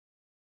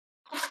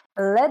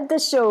let the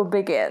show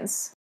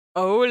begins.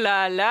 Oh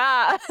la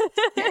la!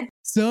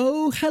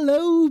 So,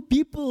 hello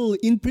people!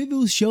 In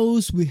previous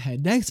shows, we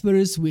had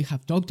experts, we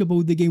have talked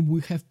about the game,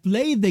 we have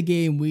played the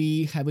game,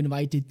 we have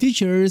invited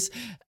teachers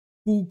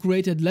who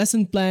created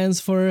lesson plans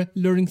for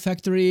Learning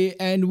Factory,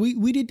 and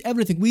we did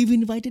everything. We've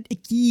invited a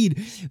kid.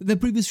 The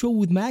previous show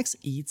with Max,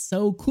 it's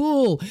so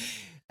cool.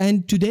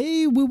 And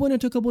today we want to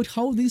talk about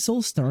how this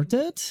all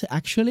started.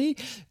 Actually,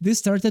 this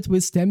started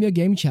with STEM Your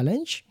Game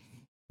Challenge,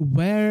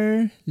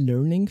 where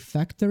Learning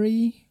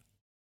Factory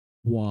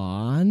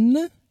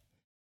won.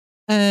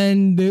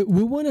 And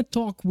we want to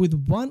talk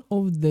with one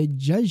of the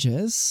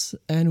judges,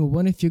 and we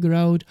want to figure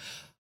out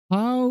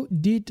how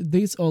did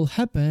this all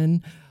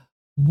happen,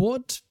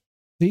 what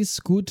this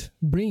could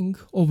bring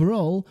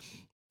overall,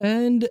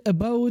 and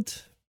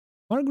about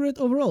Margaret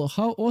overall,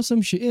 how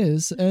awesome she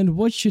is, and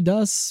what she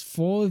does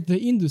for the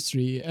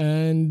industry.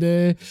 And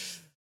there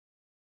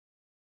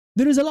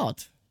is a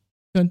lot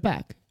to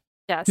unpack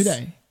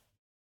today.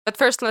 But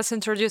first, let's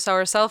introduce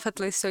ourselves, at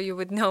least so you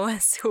would know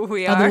us who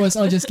we are. Otherwise,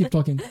 I'll just keep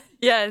talking.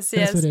 Yes.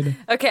 That's what I do.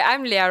 Okay,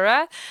 I'm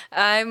Liara.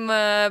 I'm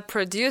a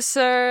producer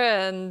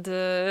and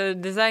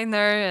designer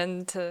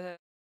and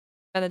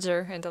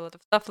manager and a lot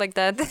of stuff like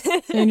that.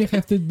 And you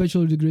have 2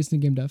 bachelor degrees in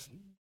game dev.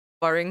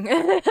 Boring.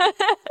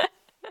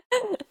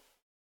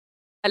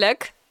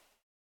 Alec?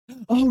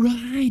 All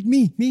right,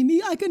 me,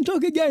 I can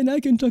talk again.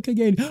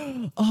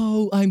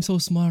 Oh, I'm so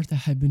smart. I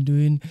have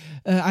been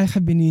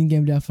in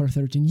game dev for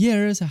 13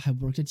 years. I have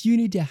worked at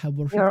Unity, I have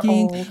worked at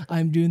King. Old.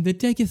 I'm doing the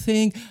techie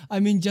thing. I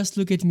mean, just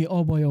look at me.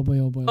 Oh boy.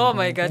 Oh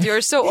my God,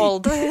 you're so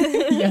old.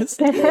 Yes.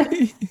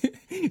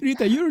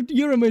 Rita,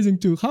 you're amazing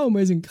too. How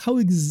amazing, how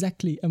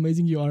exactly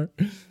amazing you are.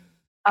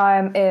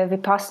 I'm a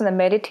Vipassana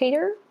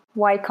meditator,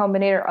 Y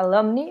Combinator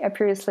alumni. I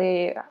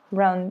previously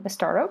ran a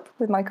startup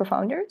with my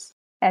co-founders.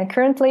 And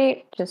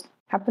currently just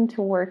happen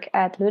to work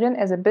at Luden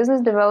as a business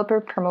developer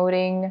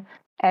promoting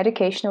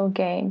educational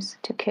games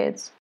to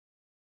kids.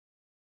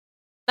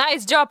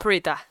 Nice job,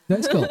 Rita.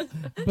 That's cool.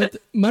 But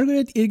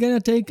Margaret, it's gonna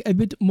take a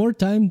bit more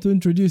time to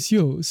introduce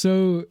you.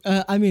 So,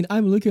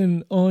 I'm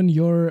looking on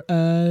your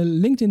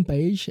LinkedIn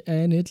page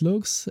and it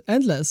looks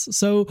endless.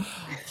 So,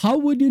 how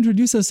would you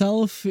introduce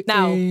yourself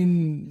now?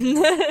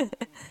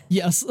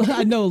 Yes,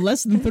 I know,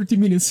 less than 30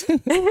 minutes.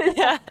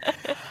 Yeah.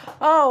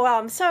 Oh, wow,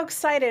 I'm so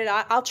excited.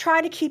 I'll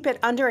try to keep it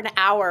under an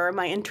hour,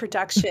 my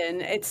introduction.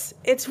 It's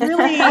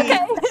really...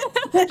 Okay,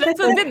 that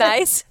would be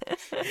nice.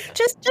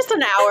 Just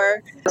an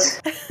hour.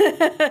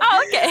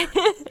 Oh, okay.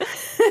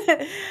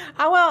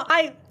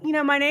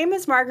 My name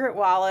is Margaret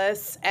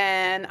Wallace,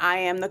 and I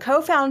am the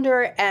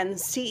co-founder and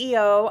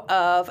CEO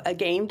of a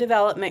game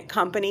development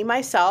company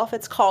myself.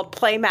 It's called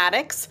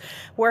Playmatics.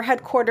 We're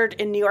headquartered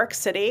in New York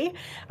City.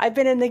 I've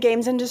been in the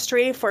games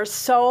industry for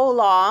so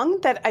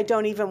long that I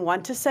don't even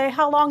want to say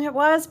how long it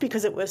was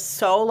because it was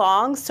so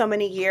long, so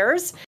many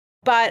years.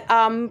 But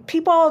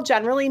people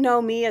generally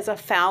know me as a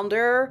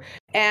founder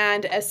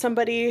and as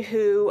somebody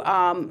who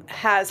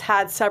has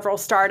had several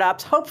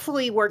startups,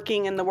 hopefully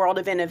working in the world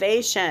of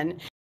innovation.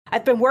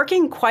 I've been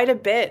working quite a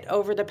bit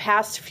over the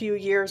past few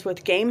years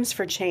with Games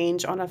for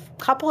Change on a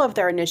couple of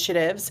their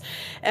initiatives,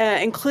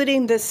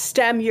 including the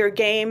STEM Your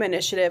Game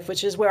initiative,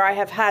 which is where I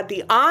have had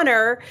the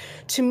honor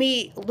to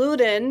meet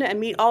Luden and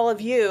meet all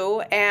of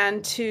you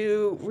and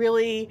to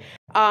really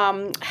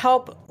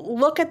help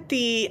look at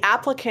the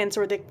applicants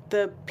or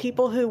the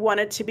people who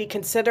wanted to be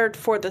considered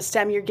for the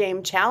STEM Your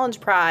Game Challenge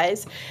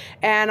Prize.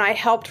 And I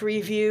helped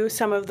review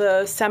some of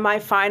the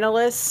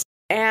semifinalists.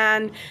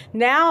 And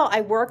now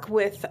I work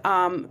with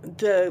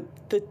the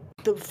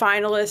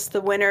finalists, the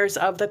winners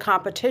of the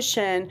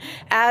competition,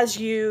 as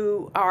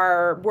you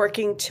are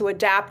working to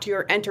adapt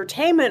your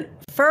entertainment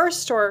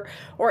first or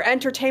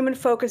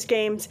entertainment-focused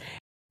games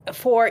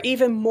for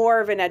even more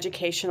of an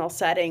educational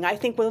setting. I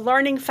think with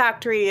Learning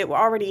Factory, it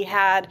already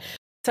had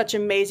such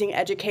amazing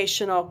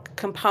educational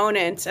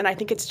components, and I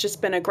think it's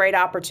just been a great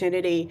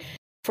opportunity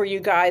for you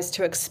guys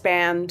to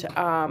expand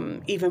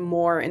even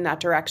more in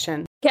that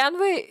direction.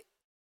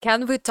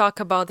 Can we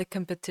talk about the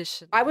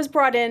competition? I was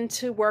brought in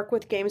to work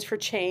with Games for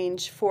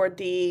Change for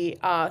the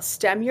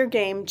STEM Your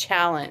Game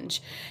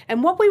Challenge.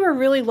 And what we were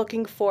really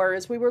looking for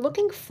is we were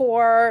looking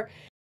for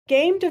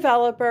game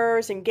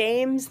developers and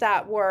games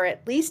that were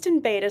at least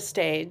in beta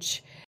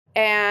stage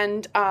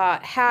and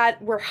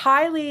were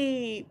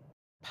highly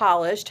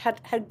polished,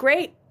 had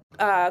great,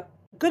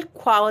 good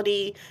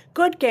quality,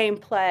 good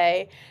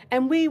gameplay.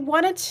 And we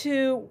wanted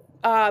to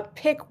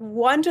pick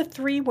 1 to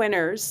 3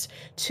 winners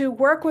to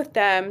work with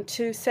them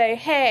to say,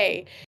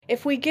 hey,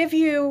 if we give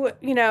you,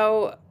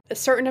 a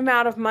certain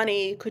amount of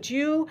money, could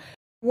you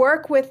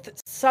work with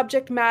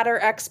subject matter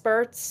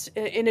experts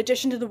in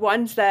addition to the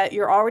ones that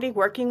you're already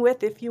working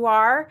with, if you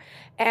are?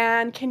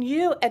 And can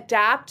you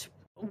adapt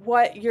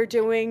what you're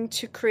doing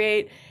to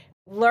create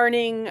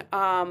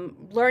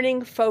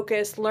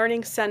learning-focused,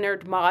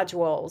 learning-centered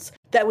modules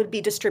that would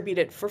be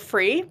distributed for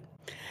free?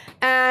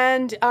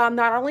 And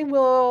not only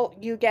will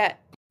you get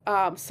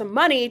some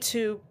money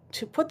to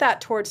put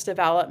that towards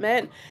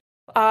development,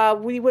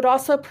 We would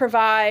also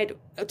provide,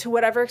 to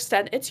whatever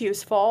extent it's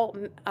useful,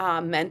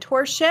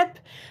 mentorship.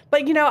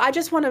 But, I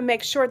just want to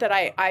make sure that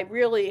I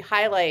really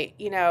highlight,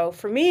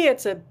 for me,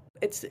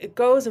 it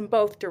goes in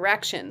both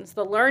directions.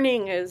 The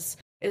learning is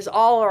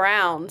all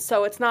around.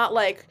 So it's not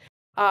like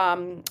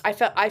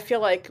I feel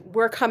like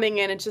we're coming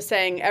in and just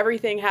saying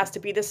everything has to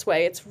be this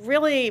way. It's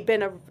really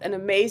been an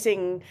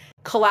amazing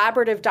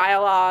collaborative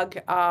dialogue.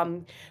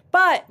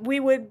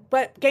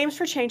 But Games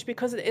for Change,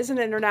 because it is an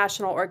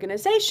international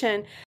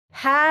organization,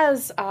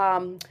 has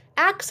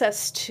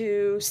access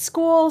to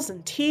schools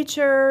and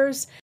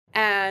teachers,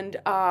 and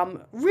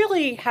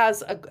really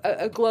has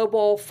a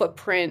global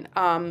footprint,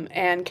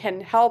 and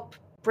can help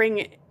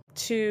bring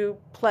to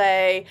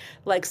play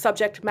like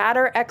subject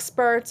matter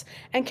experts,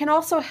 and can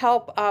also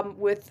help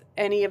with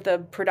any of the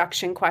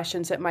production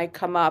questions that might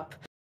come up.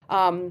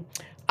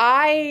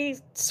 I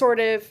sort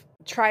of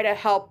try to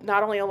help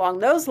not only along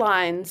those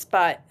lines,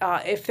 but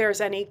if there's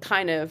any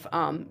kind of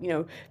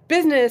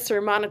business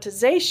or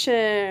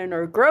monetization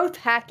or growth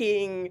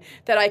hacking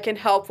that I can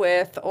help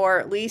with, or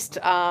at least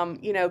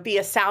be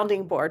a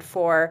sounding board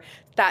for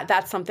that.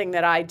 That's something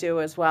that I do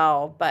as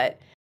well. But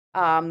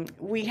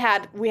we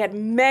had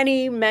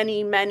many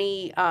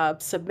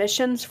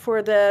submissions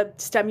for the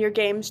STEM Your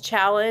Games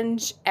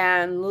Challenge,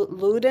 and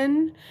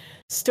Luden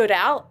stood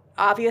out.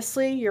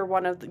 Obviously, you're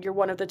one of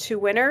the two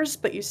winners,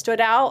 but you stood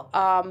out.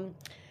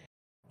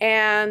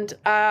 And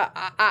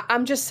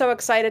I'm just so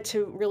excited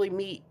to really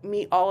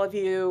meet all of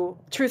you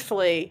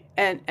truthfully,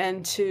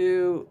 and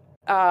to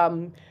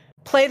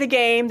play the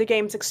game. The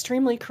game's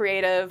extremely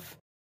creative,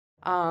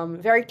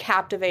 very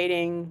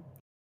captivating.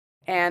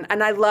 And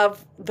I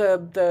love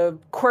the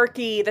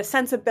quirky, the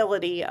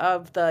sensibility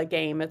of the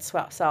game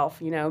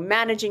itself,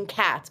 managing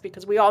cats,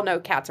 because we all know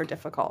cats are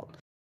difficult.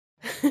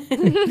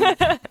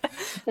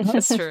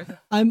 That's true.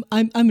 I'm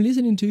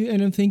listening to you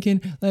and I'm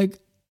thinking, like,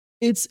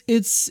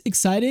 it's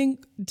exciting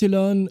to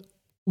learn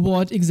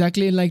what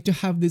exactly, like, to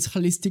have this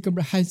holistic,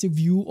 comprehensive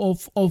view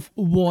of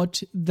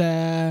what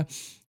the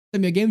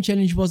Game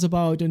Challenge was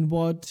about and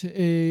what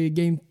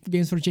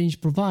Games for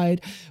Change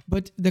provide.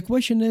 But the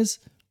question is,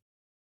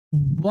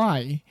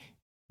 why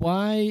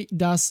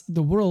does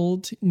the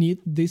world need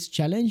this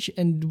challenge,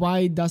 and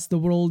why does the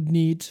world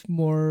need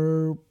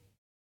more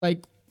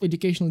like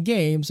educational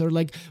games, or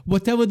like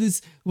whatever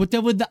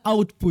the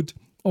output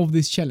of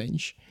this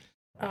challenge?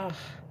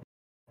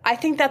 I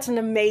think that's an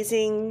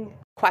amazing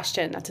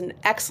question. That's an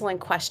excellent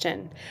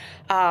question,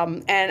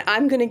 and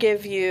I'm going to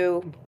give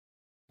you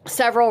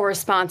several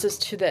responses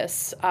to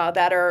this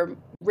that are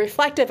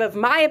reflective of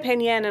my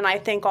opinion, and I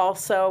think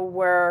also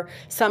were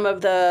some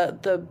of the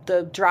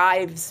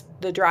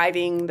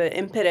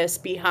impetus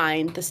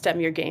behind the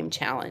STEM Your Game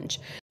Challenge.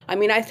 I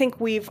mean, I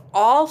think we've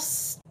all,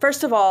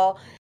 first of all,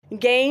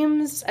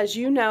 games, as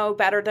you know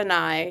better than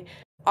I,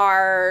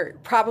 are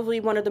probably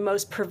one of the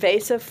most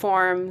pervasive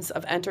forms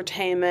of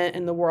entertainment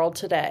in the world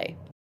today.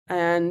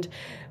 And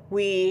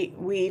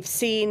we've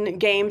seen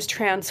games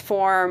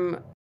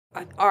transform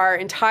our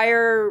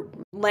entire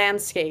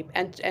landscape,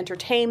 and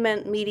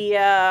entertainment,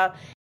 media,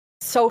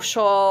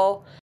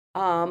 social,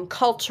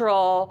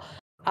 cultural,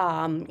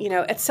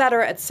 et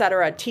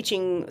cetera,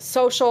 teaching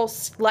social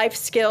life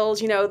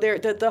skills.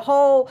 The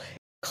whole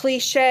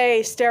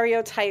cliche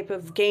stereotype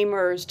of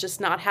gamers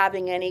just not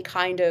having any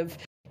kind of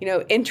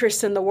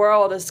interest in the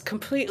world is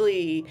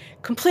completely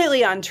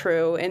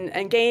untrue.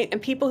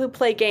 And people who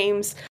play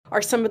games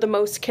are some of the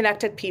most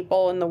connected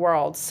people in the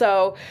world.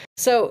 So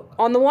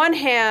on the one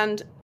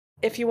hand,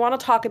 if you want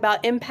to talk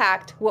about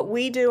impact, what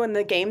we do in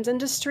the games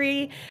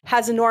industry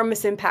has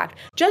enormous impact,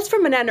 just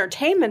from an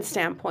entertainment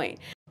standpoint.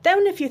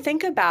 Then if you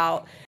think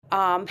about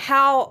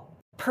how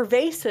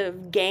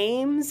pervasive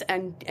games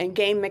and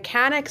game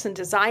mechanics and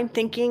design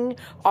thinking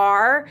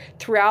are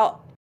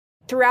throughout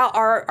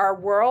our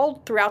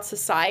world, throughout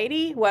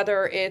society,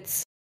 whether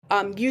it's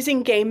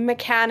using game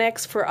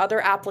mechanics for other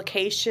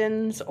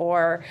applications,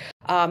 or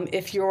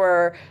if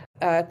you're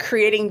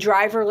creating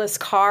driverless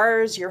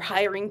cars, you're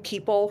hiring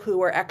people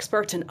who are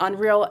experts in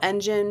Unreal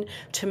Engine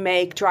to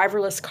make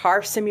driverless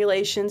car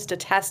simulations to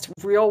test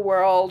real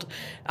world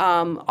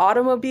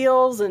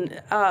automobiles,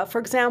 and for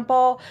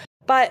example.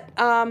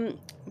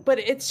 But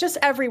it's just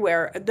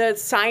everywhere. The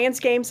science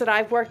games that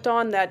I've worked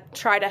on that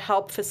try to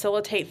help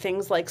facilitate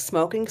things like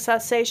smoking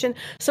cessation.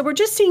 So we're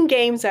just seeing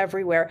games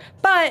everywhere.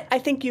 But I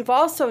think you've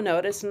also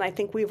noticed, and I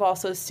think we've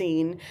also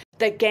seen,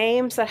 that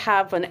games that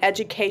have an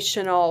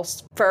educational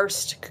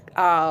first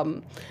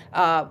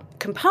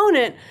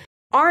component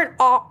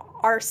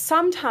are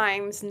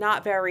sometimes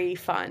not very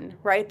fun,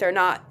 right? They're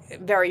not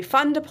very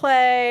fun to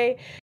play.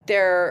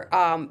 They're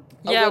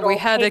we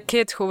had a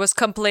kid who was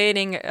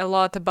complaining a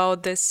lot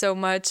about this so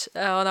much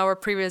on our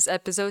previous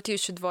episode. You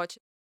should watch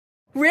it.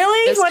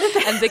 Really? Yes. What is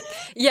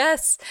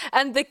that?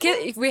 And the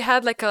kid, we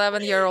had like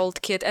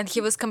 11-year-old kid, and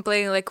he was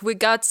complaining like, we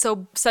got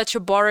such a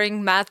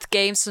boring math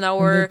games on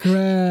our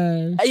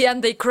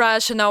and they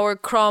crash on our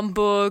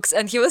Chromebooks,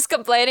 and he was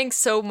complaining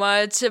so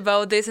much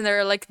about this, and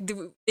they're like,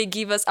 they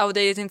give us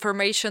outdated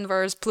information,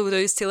 whereas Pluto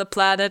is still a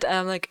planet, and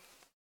I'm like,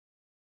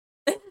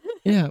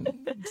 Yeah,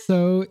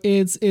 so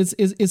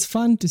it's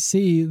fun to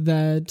see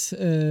that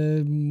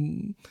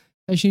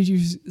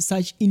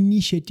such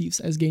initiatives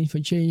as Games for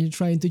Change are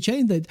trying to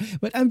change that.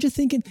 But I'm just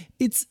thinking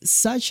it's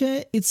such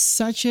a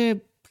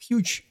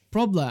huge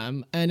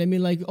problem, and I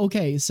mean, like,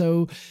 okay,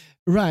 so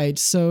right,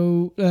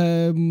 so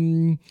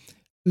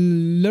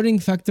Learning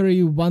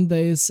Factory one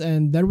days,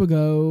 and there we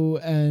go,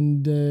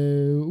 and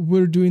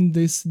we're doing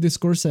this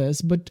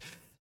courses, but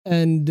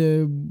and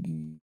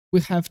we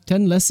have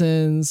 10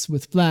 lessons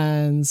with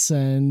plans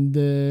and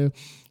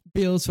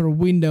builds for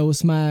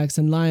Windows, Macs,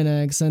 and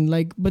Linux, and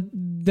like, but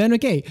then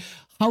okay,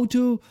 how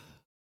to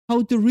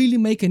really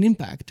make an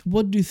impact?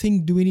 What do you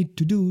think do we need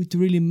to do to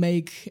really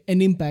make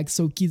an impact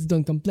so kids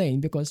don't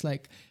complain? Because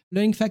like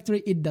Learning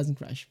Factory, it doesn't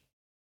crash.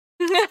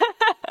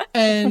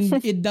 And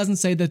it doesn't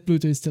say that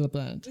Pluto is still a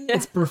planet. Yeah.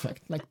 It's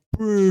perfect, like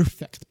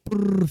perfect.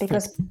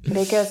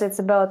 Because it's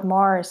about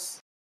Mars.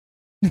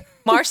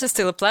 Mars is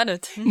still a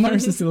planet.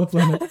 Mars is still a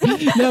planet.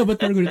 No,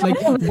 but Margaret, like,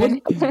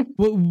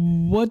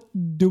 what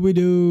do we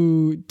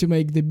do to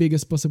make the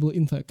biggest possible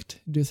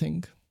impact, do you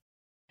think?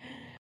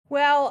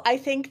 Well, I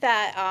think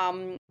that,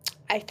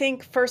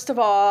 first of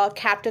all,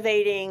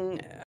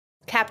 captivating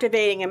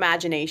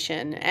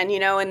imagination. And, you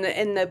know,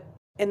 in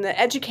the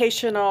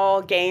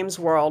educational games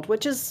world,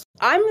 which is,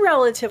 I'm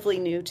relatively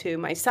new to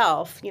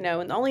myself, you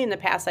know, and only in the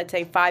past, I'd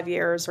say 5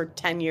 years or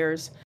 10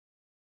 years.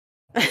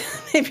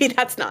 Maybe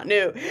that's not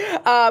new.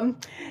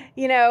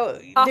 You know,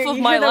 half of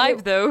my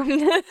life, though.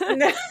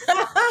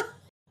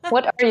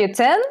 What are you,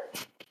 10?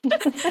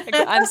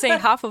 I'm saying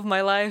half of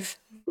my life.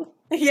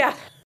 Yeah.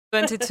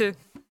 22.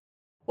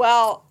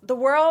 Well, the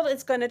world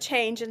is going to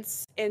change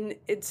in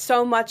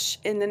so much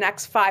in the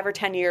next 5 or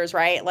 10 years,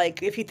 right?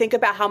 Like, if you think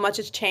about how much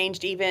it's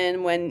changed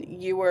even when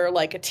you were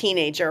like a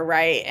teenager,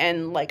 right?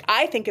 And like,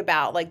 I think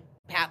about like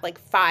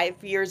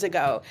 5 years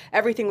ago,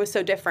 everything was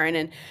so different.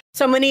 And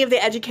so many of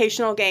the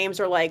educational games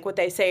are like what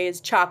they say is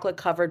chocolate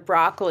covered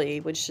broccoli,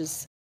 which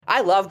is,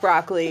 I love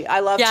broccoli. I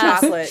love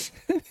chocolate.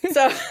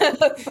 So,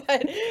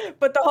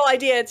 but the whole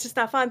idea, it's just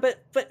not fun.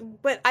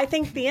 But I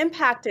think the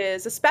impact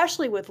is,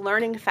 especially with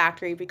Learning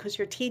Factory, because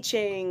you're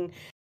teaching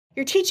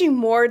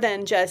more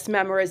than just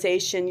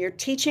memorization. You're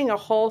teaching a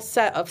whole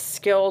set of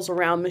skills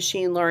around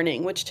machine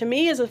learning, which to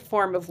me is a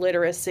form of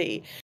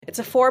literacy. It's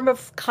a form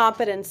of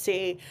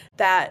competency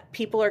that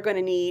people are going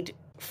to need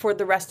for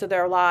the rest of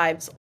their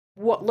lives.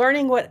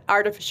 Learning what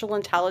artificial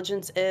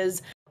intelligence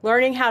is,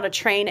 learning how to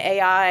train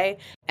AI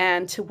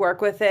and to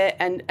work with it,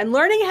 and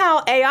learning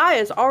how AI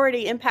is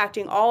already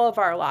impacting all of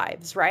our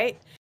lives, right?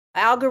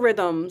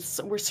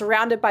 Algorithms, we're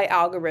surrounded by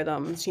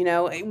algorithms, you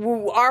know,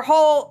 our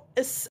whole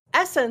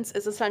essence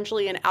is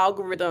essentially an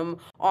algorithm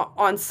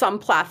on some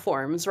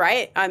platforms,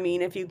 right? I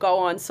mean, if you go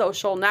on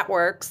social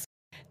networks,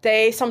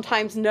 they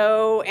sometimes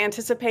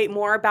anticipate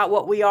more about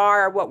what we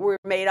are, what we're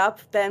made up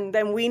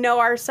than we know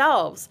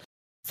ourselves.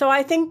 So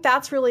I think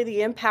that's really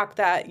the impact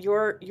that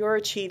you're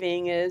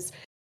achieving is,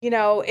 you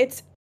know,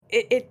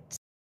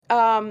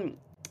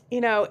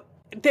 you know,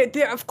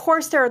 of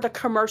course there are the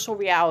commercial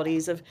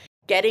realities of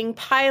getting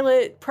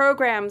pilot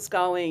programs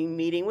going,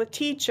 meeting with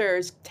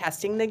teachers,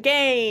 testing the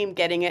game,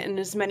 getting it in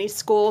as many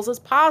schools as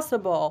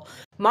possible,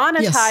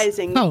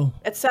 monetizing, yes.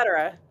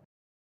 Etc.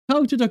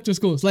 How to talk to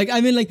schools? Like,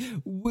 I mean, like,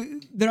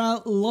 there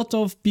are a lot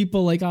of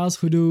people like us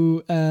who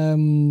do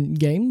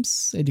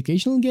games,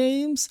 educational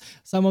games.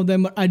 Some of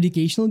them are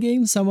educational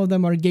games. Some of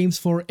them are games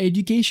for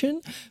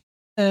education.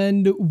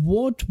 And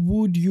what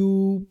would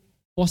you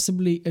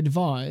possibly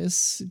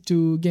advise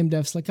to game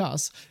devs like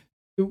us?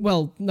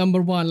 Well,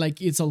 number one,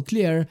 like, it's all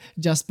clear,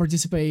 just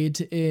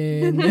participate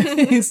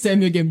in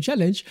STEM Your Game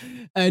Challenge.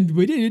 And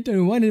we did it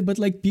and we won it. But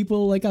like,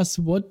 people like us,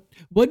 what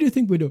do you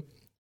think we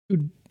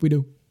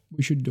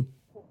should do?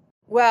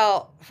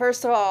 Well,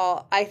 first of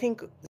all, I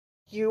think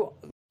you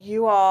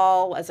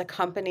all as a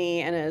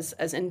company and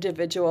as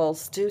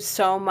individuals do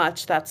so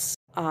much that's,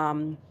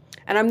 and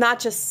I'm not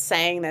just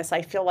saying this,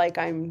 I feel like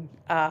I'm,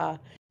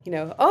 you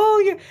know,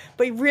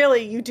 but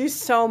really you do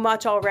so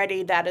much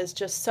already that is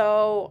just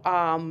so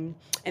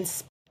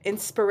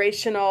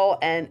inspirational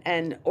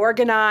and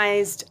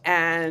organized,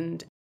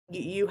 and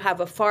you have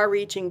a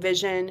far-reaching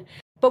vision.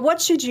 But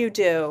what should you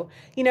do?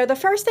 You know, the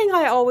first thing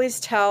I always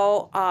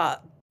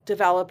tell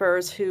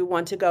developers who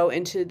want to go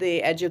into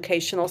the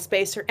educational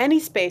space or any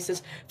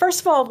spaces,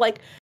 first of all, like,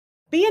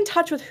 be in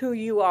touch with who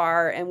you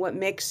are and what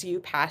makes you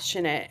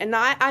passionate. And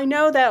I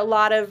know that a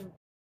lot of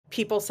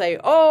people say,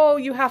 oh,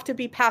 you have to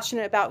be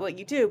passionate about what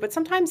you do, but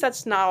sometimes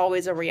that's not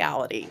always a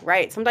reality,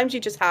 right? Sometimes you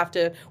just have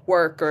to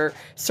work or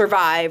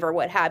survive or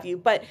what have you.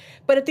 But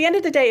at the end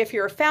of the day, if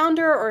you're a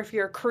founder or if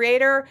you're a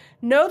creator,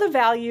 know the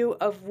value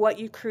of what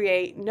you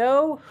create,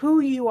 know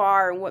who you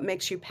are and what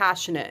makes you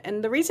passionate.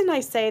 And the reason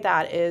I say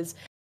that is,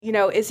 you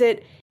know, is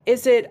it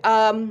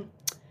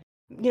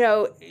you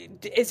know,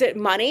 is it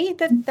money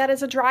that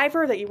is a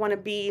driver, that you want to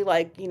be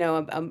like, you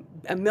know,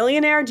 a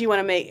millionaire? Do you want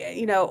to make,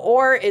 you know,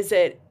 or is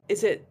it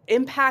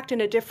impact in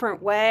a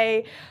different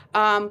way?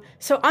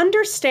 So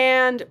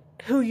understand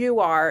who you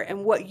are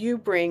and what you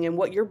bring and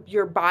what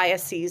your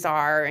biases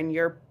are and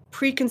your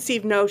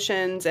preconceived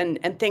notions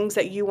and things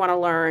that you want to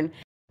learn.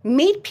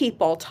 Meet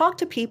people, talk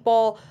to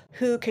people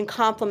who can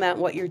complement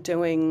what you're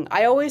doing.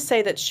 I always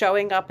say that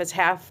showing up is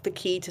half the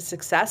key to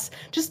success.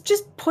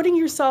 Just putting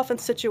yourself in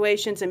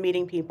situations and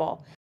meeting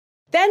people.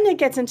 Then it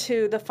gets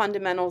into the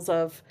fundamentals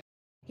of,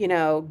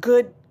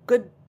 good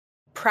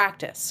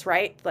practice,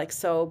 right? Like,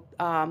 so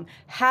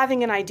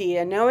having an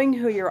idea, knowing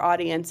who your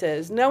audience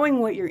is, knowing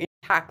what your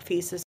impact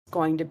thesis is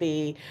going to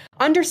be,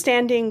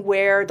 understanding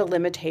where the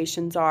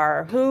limitations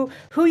are, who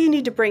you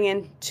need to bring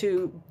in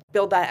to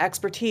build that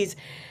expertise,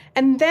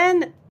 and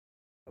then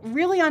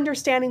really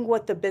understanding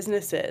what the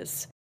business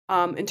is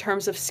in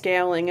terms of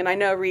scaling. And I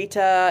know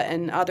Rita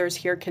and others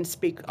here can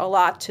speak a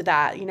lot to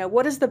that.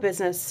 What is the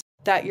business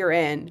that you're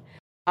in?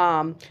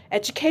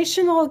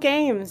 Educational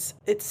games,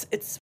 it's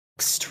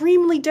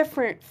extremely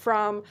different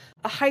from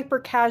a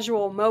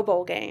hyper-casual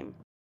mobile game.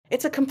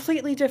 It's a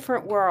completely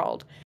different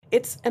world.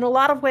 It's in a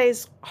lot of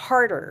ways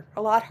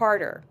a lot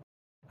harder,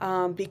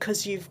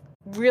 because you've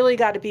really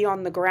got to be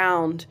on the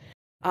ground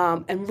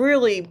and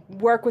really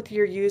work with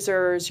your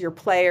users, your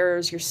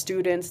players, your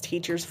students,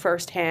 teachers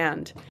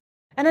firsthand.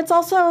 And it's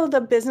also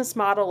the business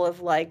model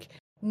of like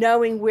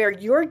knowing where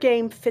your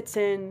game fits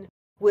in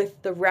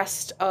with the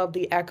rest of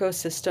the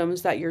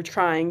ecosystems that you're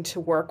trying to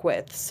work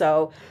with.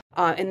 So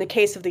in the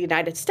case of the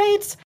United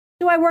States,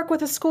 do I work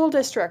with a school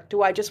district?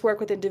 Do I just work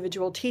with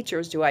individual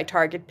teachers? Do I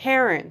target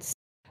parents?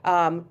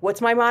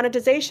 What's my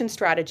monetization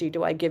strategy?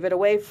 Do I give it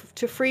away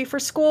to free for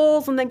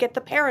schools and then get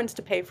the parents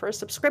to pay for a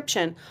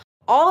subscription?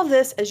 All of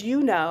this, as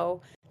you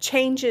know,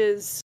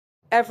 changes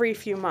every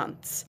few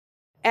months.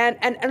 And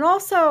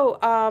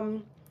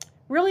also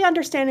really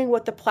understanding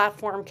what the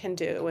platform can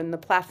do and the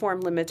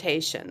platform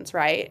limitations,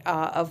 right,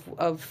 of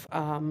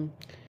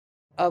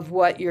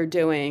what you're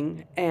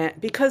doing. And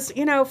because,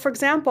 for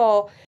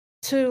example,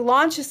 to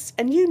launch,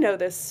 and you know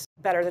this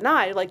better than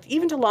I, like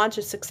even to launch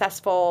a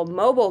successful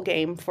mobile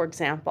game, for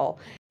example,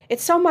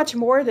 it's so much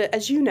more that,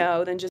 as you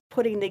know, than just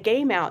putting the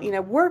game out.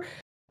 We're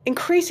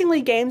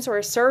increasingly games are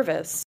a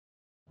service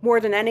more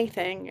than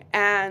anything.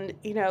 And,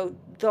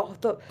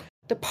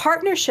 the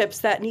partnerships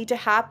that need to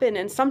happen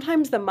and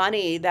sometimes the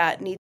money that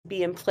needs to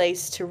be in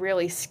place to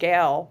really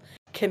scale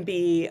can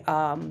be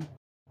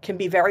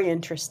very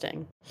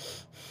interesting.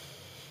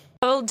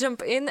 I'll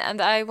jump in, and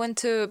I want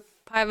to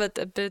pivot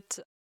a bit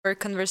our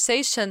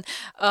conversation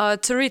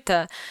to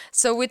Rita.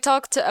 So we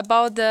talked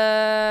about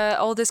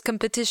all this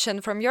competition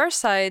from your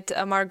side,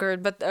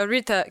 Margaret, but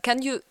Rita,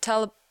 can you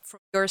tell from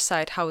your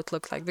side how it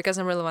looked like? Because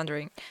I'm really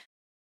wondering.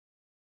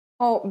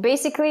 Oh,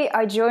 basically,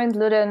 I joined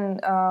Luden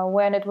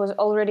when it was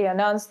already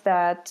announced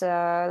that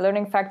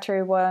Learning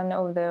Factory won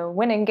of the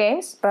winning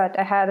games. But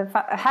I have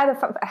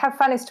a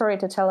funny story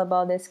to tell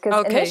about this,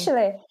 because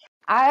initially,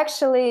 I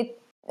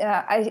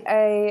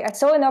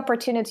saw an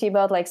opportunity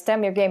about like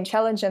STEM Your Game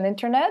challenge on the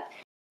internet,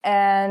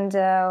 and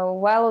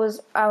while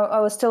I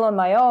was still on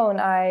my own,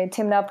 I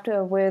teamed up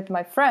with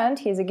my friend.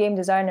 He's a game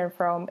designer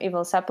from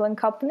Evil Zeppelin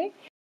Company.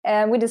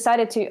 And we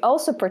decided to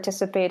also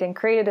participate and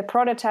created a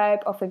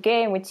prototype of a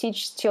game which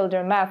teaches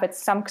children math.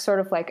 It's some sort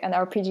of like an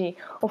RPG.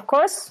 Of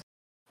course,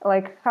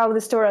 like how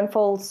the story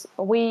unfolds,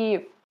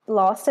 we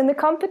lost in the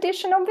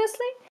competition,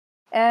 obviously.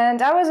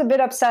 And I was a bit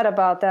upset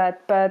about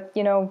that. But,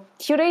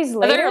 2 days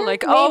later... They're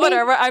like, oh,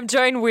 whatever, I'm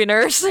joined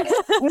winners. No.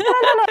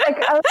 Like,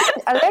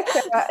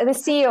 the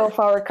CEO of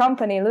our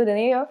company,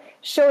 Ludenio,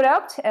 showed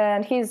up,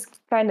 and he's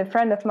kind of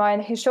friend of mine.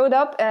 He showed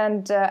up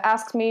and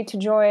asked me to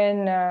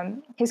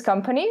join his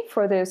company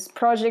for this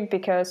project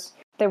because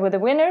they were the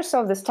winners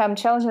of the STEM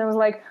challenge. And I was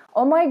like,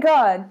 oh my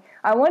God,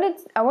 I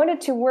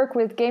wanted to work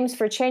with Games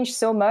for Change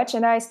so much,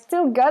 and I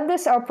still got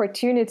this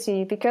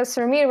opportunity because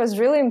for me it was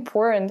really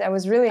important. I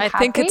was really happy. I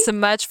think it's a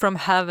match from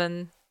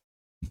heaven.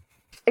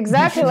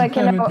 Exactly, like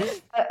I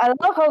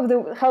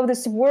love how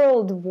this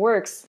world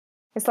works.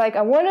 It's like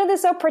I wanted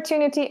this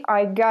opportunity,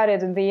 I got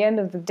it at the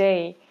end of the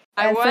day.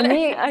 I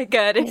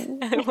got it.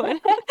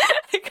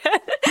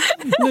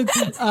 Look,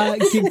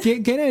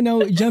 can I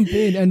now jump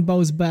in and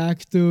bounce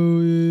back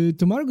to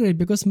Margaret,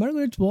 because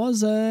Margaret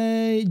was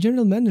a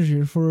general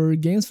manager for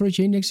Games for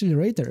Change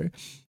Accelerator,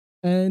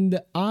 and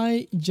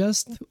I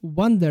just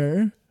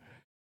wonder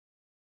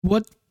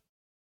what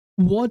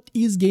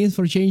is Games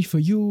for Change for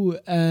you,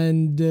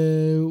 and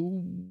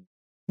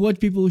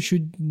what people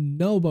should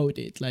know about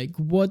it, like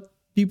what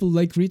people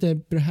like Rita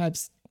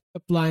perhaps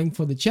applying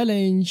for the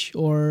challenge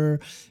or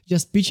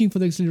just pitching for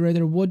the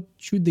accelerator, what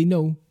should they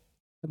know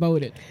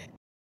about it?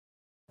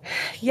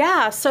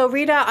 Yeah, so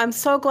Rita, I'm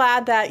so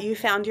glad that you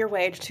found your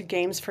way to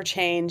Games for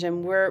Change,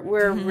 and we're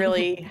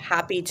really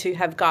happy to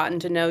have gotten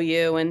to know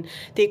you. And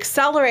the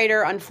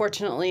accelerator,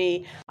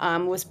 unfortunately,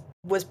 was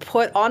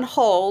put on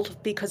hold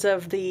because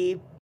of the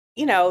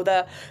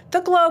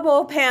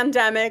global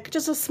pandemic,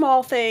 just a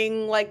small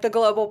thing like the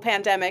global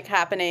pandemic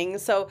happening.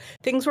 So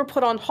things were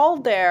put on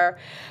hold there.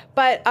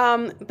 But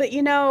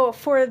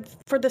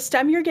for the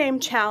STEM Your Game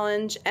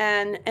challenge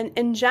and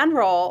in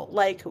general,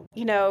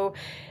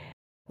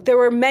 there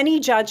were many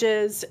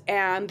judges,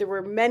 and there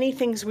were many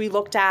things we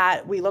looked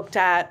at. We looked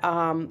at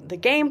the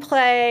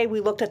gameplay. We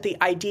looked at the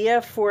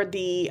idea for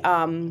the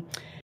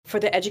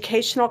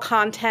educational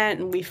content,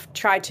 and we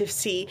tried to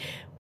see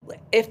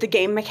if the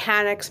game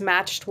mechanics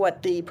matched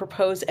what the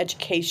proposed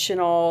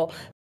educational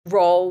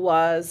role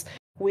was.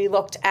 We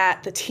looked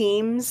at the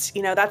teams.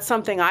 That's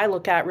something I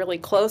look at really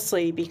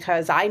closely,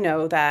 because I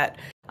know that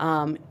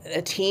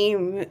a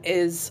team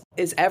is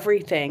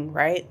everything,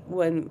 right?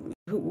 When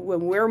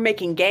we're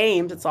making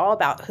games, it's all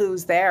about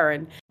who's there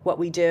and what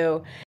we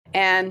do.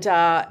 And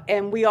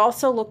we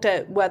also looked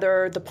at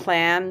whether the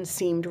plan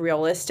seemed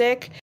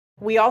realistic.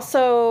 We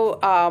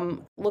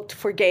also looked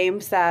for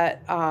games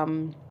that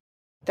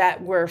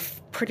were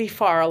pretty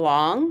far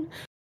along,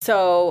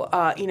 so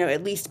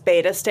at least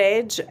beta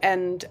stage.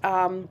 And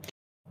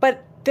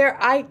but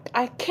I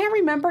can't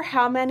remember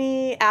how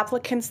many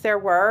applicants there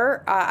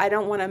were. I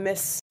don't want to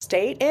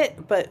misstate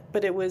it, but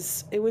it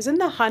was in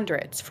the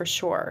hundreds for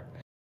sure.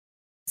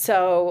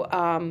 So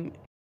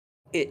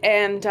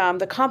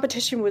the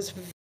competition was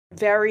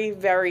very,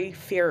 very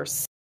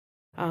fierce.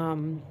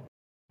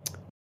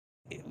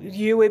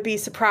 You would be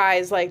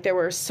surprised. Like, there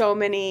were so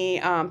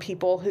many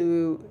people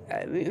who,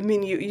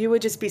 you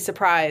would just be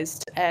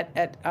surprised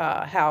at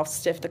how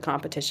stiff the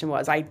competition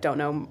was. I don't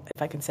know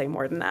if I can say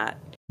more than that.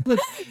 Look,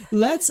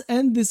 let's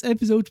end this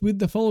episode with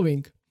the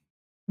following.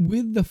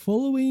 We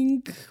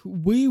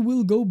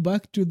will go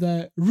back to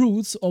the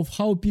roots of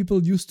how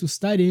people used to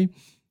study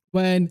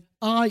when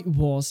I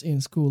was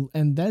in school,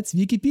 and that's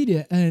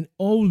Wikipedia. And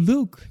oh,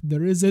 look,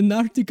 there is an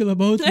article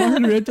about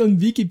Margaret on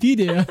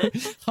Wikipedia.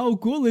 How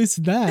cool is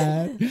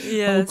that?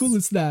 Yes. How cool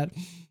is that?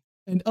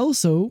 And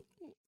also,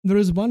 there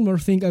is one more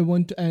thing I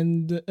want to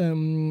end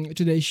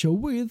today's show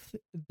with.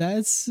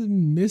 That's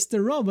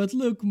Mr. Robot.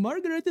 Look,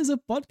 Margaret is a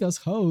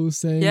podcast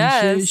host, and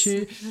yes.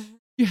 she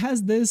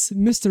has this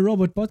Mr.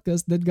 Robot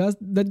podcast that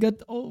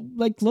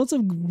got lots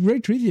of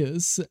great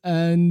reviews,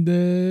 and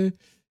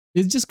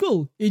it's just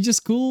cool. It's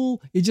just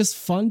cool. It's just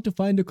fun to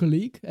find a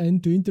colleague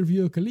and to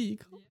interview a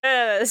colleague.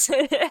 Yes. So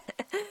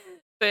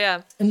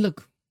yeah. And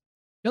look,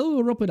 shall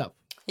we wrap it up?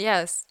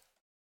 Yes.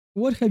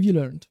 What have you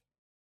learned?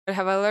 What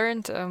have I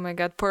learned? Oh my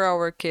god, poor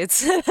our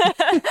kids.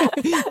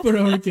 Poor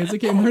our kids.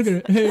 Okay,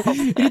 Margaret.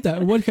 Rita,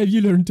 what have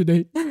you learned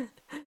today?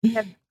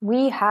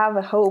 We have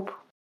a hope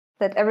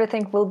that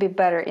everything will be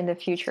better in the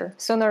future,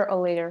 sooner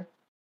or later.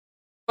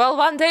 Well,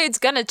 one day it's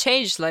gonna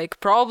change. Like,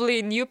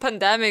 probably new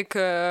pandemic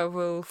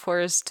will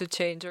force to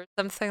change or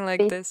something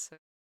like this.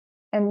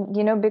 And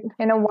you know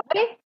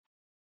why?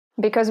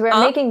 Because we're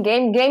making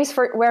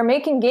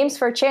games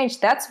for change.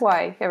 That's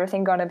why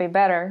everything gonna be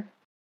better.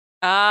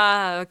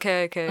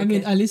 Okay. I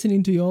mean, I'm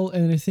listening to you all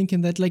and I'm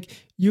thinking that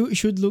you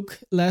should look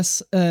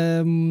less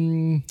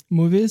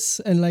movies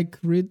and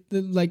read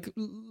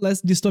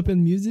less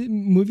dystopian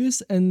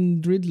movies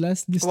and read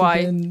less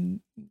dystopian.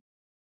 Why?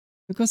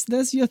 Because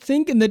that's you're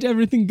thinking that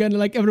everything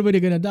everybody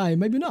gonna die.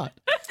 Maybe not.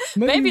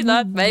 Maybe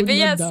not. Maybe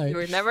yes. Die. You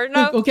will never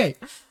know. Look, okay,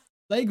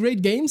 play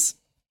great games.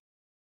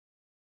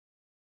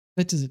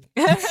 That is it.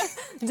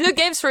 Do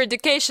games for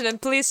education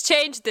and please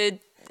change the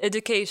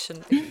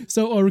education.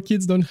 So our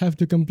kids don't have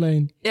to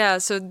complain. Yeah,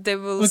 so they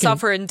will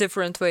suffer in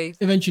different way.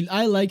 Eventually,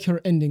 I like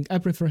her ending. I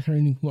prefer her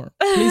ending more.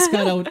 Please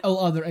cut out all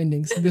other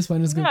endings. This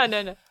one is good.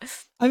 No.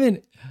 I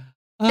mean,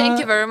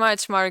 thank you very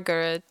much,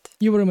 Margaret.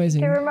 You were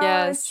amazing. Thank you very much.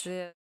 Yes.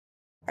 Yeah.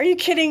 Are you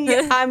kidding?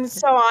 I'm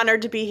so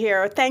honored to be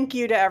here. Thank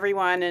you to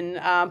everyone,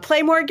 and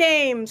play more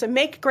games and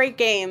make great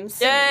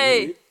games.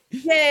 Yay!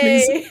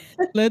 Yay! Please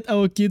let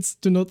our kids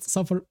do not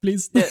suffer,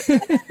 please. Yeah.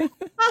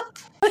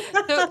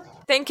 So,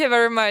 thank you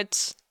very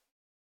much.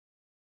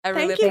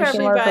 Thank you,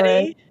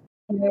 everybody.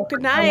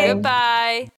 Good night. Goodbye.